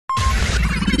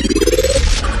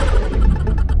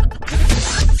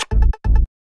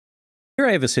Here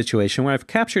I have a situation where I've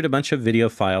captured a bunch of video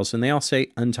files and they all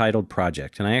say Untitled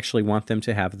Project, and I actually want them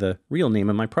to have the real name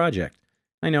of my project.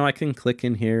 I know I can click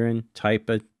in here and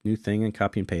type a new thing and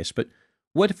copy and paste, but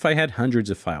what if I had hundreds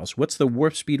of files? What's the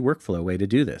warp speed workflow way to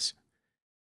do this?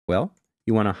 Well,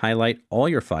 you want to highlight all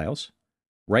your files,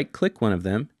 right-click one of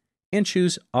them, and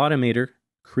choose Automator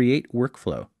Create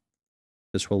Workflow.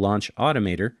 This will launch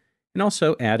Automator and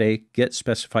also add a Get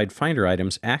Specified Finder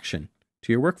Items action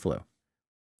to your workflow.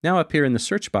 Now up here in the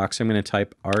search box, I'm going to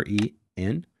type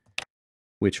REN,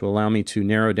 which will allow me to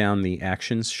narrow down the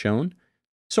actions shown,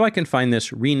 so I can find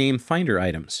this Rename Finder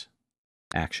Items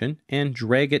action and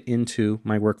drag it into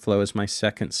my workflow as my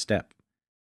second step.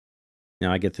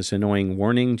 Now I get this annoying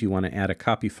warning, do you want to add a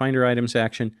Copy Finder Items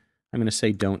action? I'm going to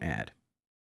say Don't Add.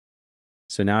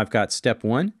 So now I've got step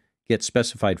 1, Get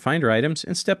Specified Finder Items,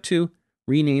 and step 2,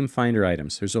 Rename Finder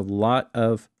Items. There's a lot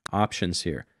of options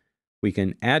here. We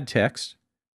can add text,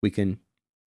 we can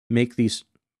make these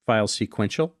files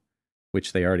sequential,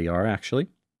 which they already are actually.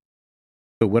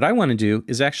 But what I want to do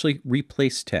is actually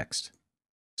replace text.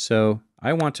 So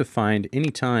I want to find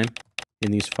any time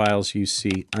in these files you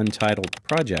see Untitled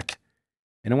Project,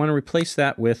 and I want to replace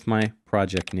that with my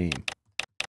project name.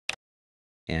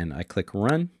 And I click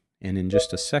Run, and in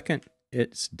just a second,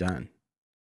 it's done.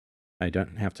 I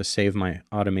don't have to save my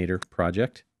Automator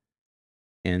project.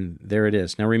 And there it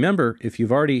is. Now remember, if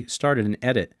you've already started an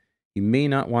edit, you may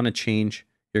not want to change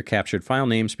your captured file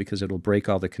names because it'll break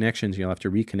all the connections. You'll have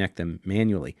to reconnect them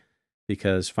manually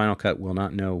because Final Cut will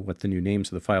not know what the new names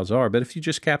of the files are. But if you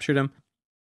just captured them,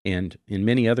 and in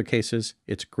many other cases,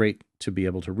 it's great to be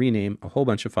able to rename a whole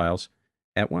bunch of files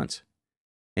at once.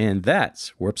 And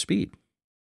that's warp speed.